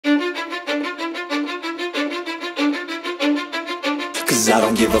'cause I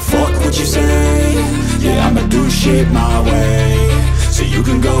don't give a fuck what you say. Yeah, I'ma do shit my way. So you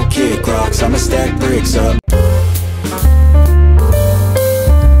can go kick rocks, I'ma stack bricks up.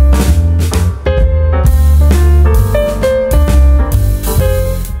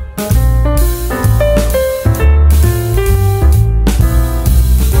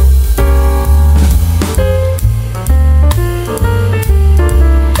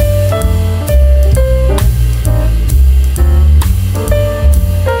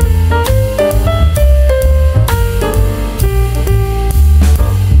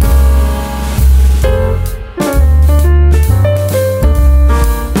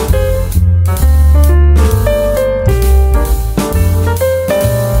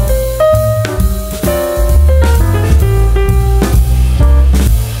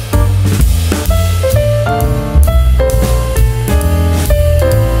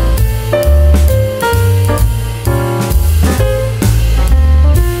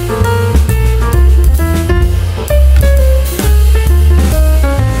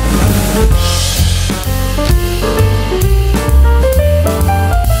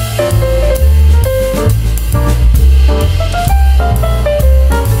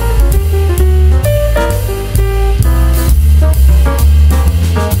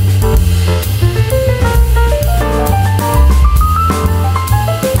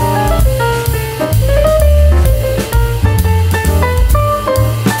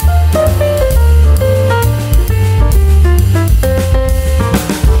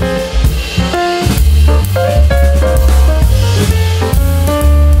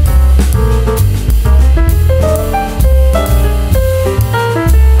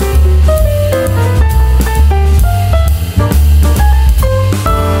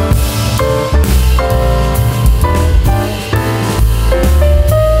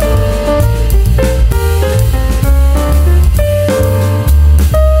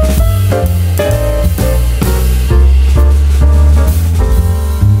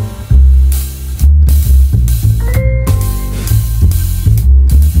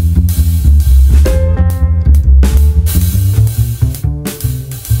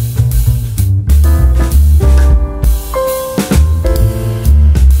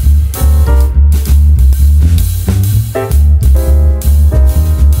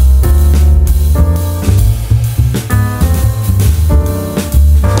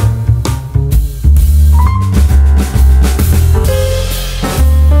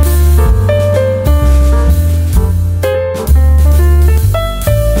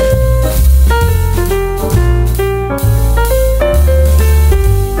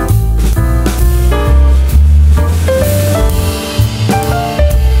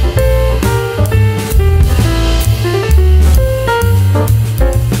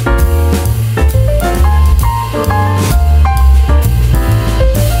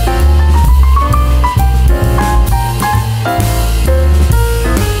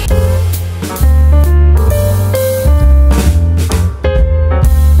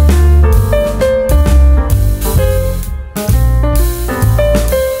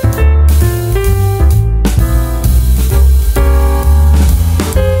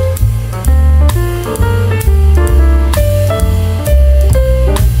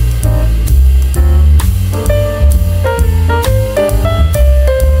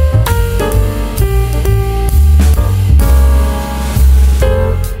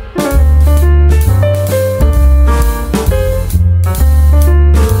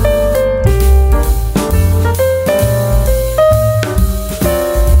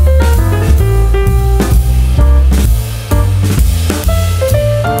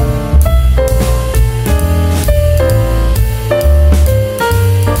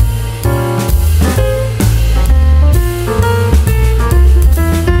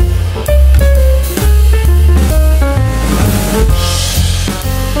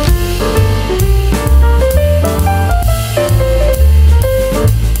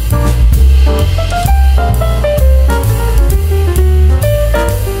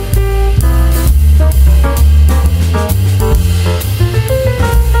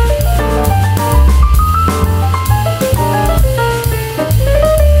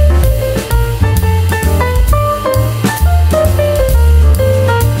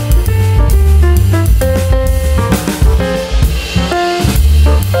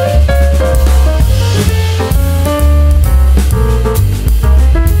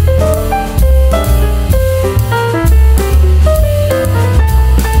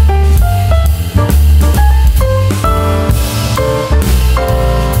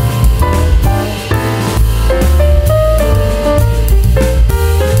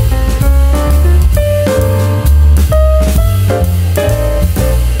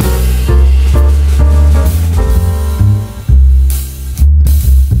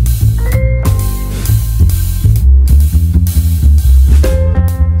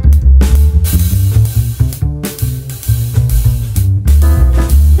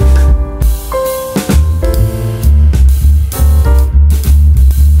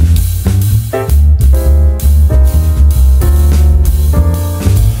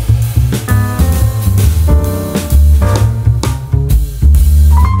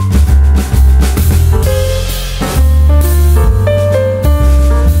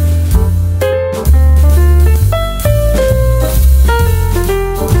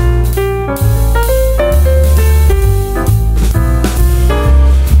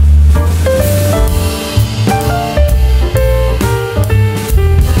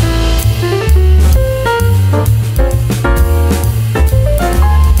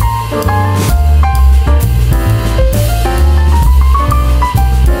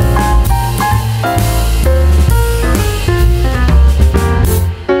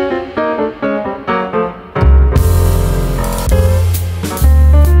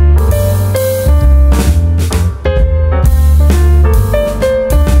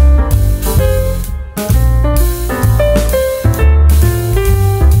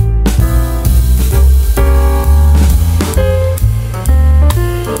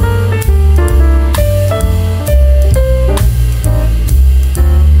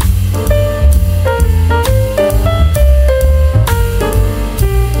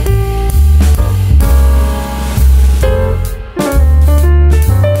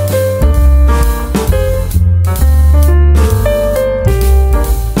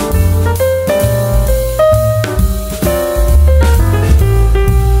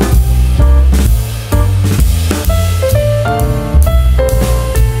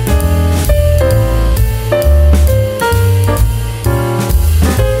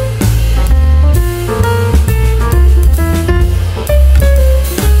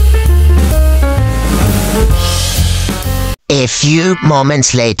 few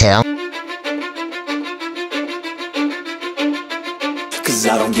moments later. Cause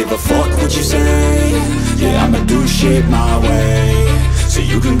I don't give a fuck what you say. Yeah, I'ma do shit my way. So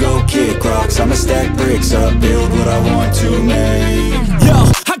you can go kick rocks, I'ma stack bricks up, build what I want to make. Yo,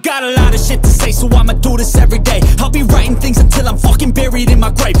 I got a lot of shit to say, so I'ma do this every day. I'll be writing things until I'm fucking buried in my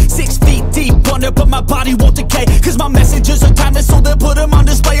grave. 6 feet deep under, but my body won't decay. Cause my messages are timeless, so they'll put them on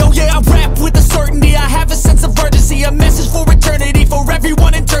display. Oh yeah, I rap with a certainty, I have a sense of urgency. A message for eternity, for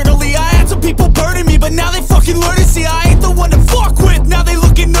everyone internally. I had some people burning me, but now they fucking learn to see I ain't the one to fuck with, now they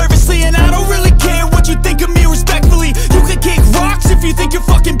looking nervously. And I don't really care what you think of me, respectfully. You can kick rocks if you think you're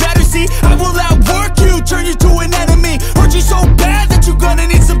fucking better, see. I will outwork you, turn you to an enemy. Hurt you so bad that you're gonna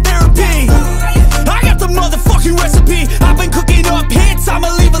need some therapy. I got the motherfucking recipe. I've been cooking up hits,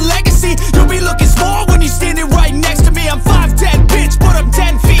 I'ma leave a legacy. You'll be looking small when you're standing right next to me. I'm 5'10", bitch, but I'm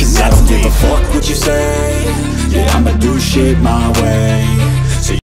 10 feet. Cause I don't give a fuck what you say. Yeah, I'ma do shit my way.